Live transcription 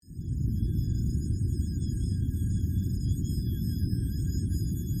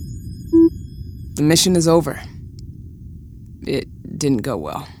The mission is over. It didn't go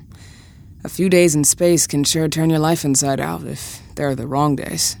well. A few days in space can sure turn your life inside out if they're the wrong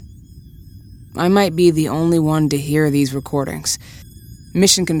days. I might be the only one to hear these recordings.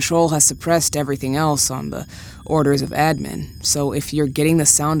 Mission Control has suppressed everything else on the orders of admin, so if you're getting the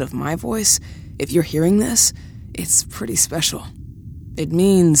sound of my voice, if you're hearing this, it's pretty special. It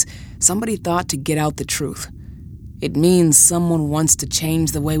means somebody thought to get out the truth. It means someone wants to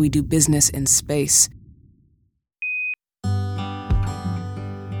change the way we do business in space.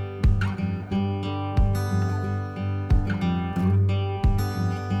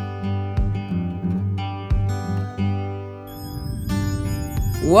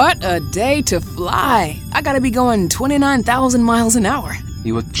 What a day to fly! I gotta be going 29,000 miles an hour.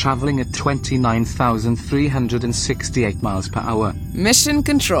 You are traveling at 29,368 miles per hour. Mission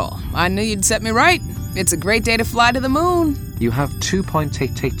Control. I knew you'd set me right. It's a great day to fly to the moon. You have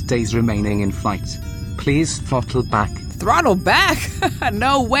 2.88 days remaining in flight. Please throttle back. Throttle back?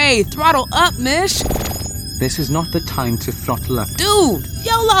 No way. Throttle up, Mish. This is not the time to throttle up. Dude,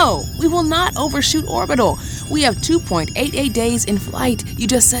 YOLO! We will not overshoot orbital. We have 2.88 days in flight. You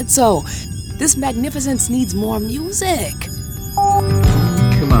just said so. This magnificence needs more music.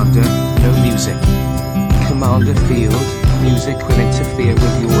 Commander, no music. Commander Field, music will interfere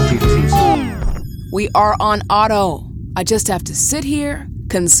with your duties. We are on auto. I just have to sit here,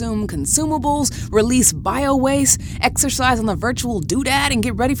 consume consumables, release bio-waste, exercise on the virtual doodad, and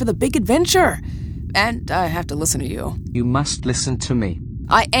get ready for the big adventure. And I have to listen to you. You must listen to me.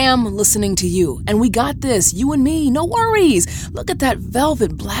 I am listening to you, and we got this, you and me, no worries. Look at that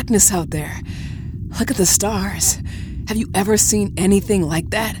velvet blackness out there. Look at the stars. Have you ever seen anything like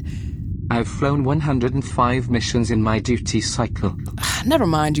that? I've flown 105 missions in my duty cycle. Never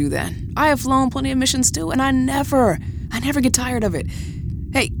mind you then. I have flown plenty of missions too, and I never get tired of it.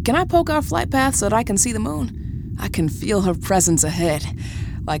 Hey, can I poke our flight path so that I can see the moon? I can feel her presence ahead,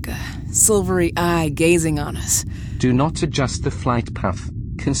 like a silvery eye gazing on us. Do not adjust the flight path.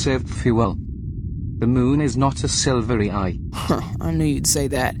 Conserve fuel. The moon is not a silvery eye. I knew you'd say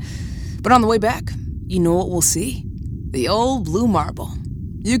that. But on the way back, you know what we'll see? The old blue marble.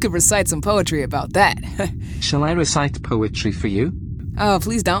 You could recite some poetry about that. Shall I recite poetry for you? Oh,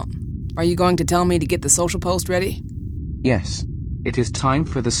 please don't. Are you going to tell me to get the social post ready? Yes. It is time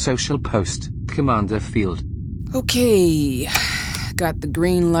for the social post, Commander Field. Okay. Got the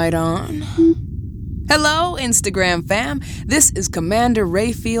green light on. Hello, Instagram fam. This is Commander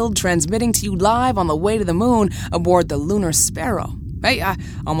Rayfield transmitting to you live on the way to the moon aboard the Lunar Sparrow. Hey, I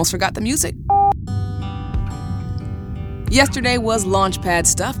almost forgot the music. Yesterday was launchpad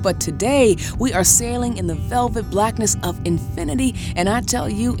stuff, but today we are sailing in the velvet blackness of infinity, and I tell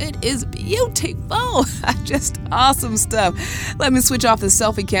you, it is beautiful. Just awesome stuff. Let me switch off the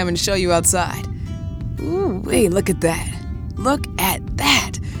selfie cam and show you outside. Ooh, wait, look at that. Look at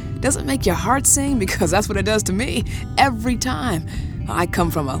that. Does it make your heart sing? Because that's what it does to me every time. I come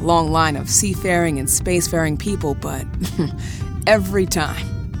from a long line of seafaring and spacefaring people, but every time.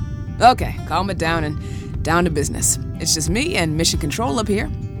 Okay, calm it down and down to business. It's just me and Mission Control up here.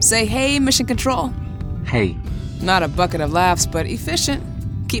 Say hey, Mission Control. Hey. Not a bucket of laughs, but efficient.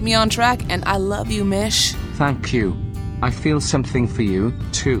 Keep me on track, and I love you, Mish. Thank you. I feel something for you,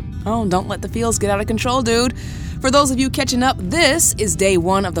 too. Oh, don't let the feels get out of control, dude. For those of you catching up, this is day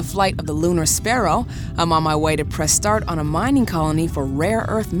 1 of the flight of the Lunar Sparrow. I'm on my way to press start on a mining colony for rare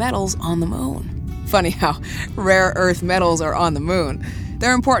earth metals on the moon. Funny how rare earth metals are on the moon.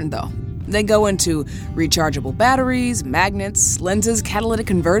 They're important, though. They go into rechargeable batteries, magnets, lenses, catalytic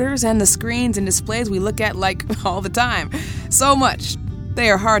converters, and the screens and displays we look at like all the time. So much. They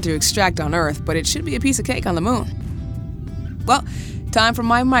are hard to extract on Earth, but it should be a piece of cake on the moon. Well, time for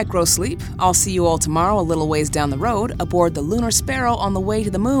my micro sleep. I'll see you all tomorrow a little ways down the road aboard the Lunar Sparrow on the way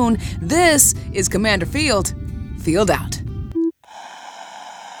to the moon. This is Commander Field. Field out.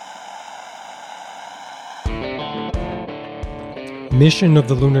 Mission of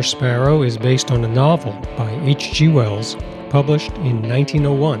the Lunar Sparrow is based on a novel by H.G. Wells, published in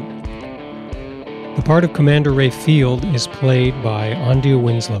 1901. The part of Commander Ray Field is played by Andia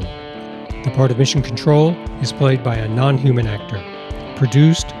Winslow. The part of Mission Control is played by a non-human actor.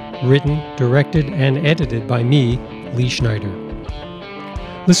 Produced, written, directed, and edited by me, Lee Schneider.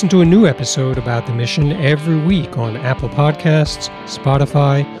 Listen to a new episode about the mission every week on Apple Podcasts,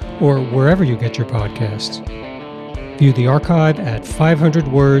 Spotify, or wherever you get your podcasts. View the archive at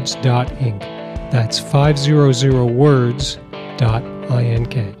 500words.inc. That's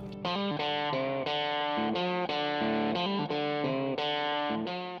 500words.ink.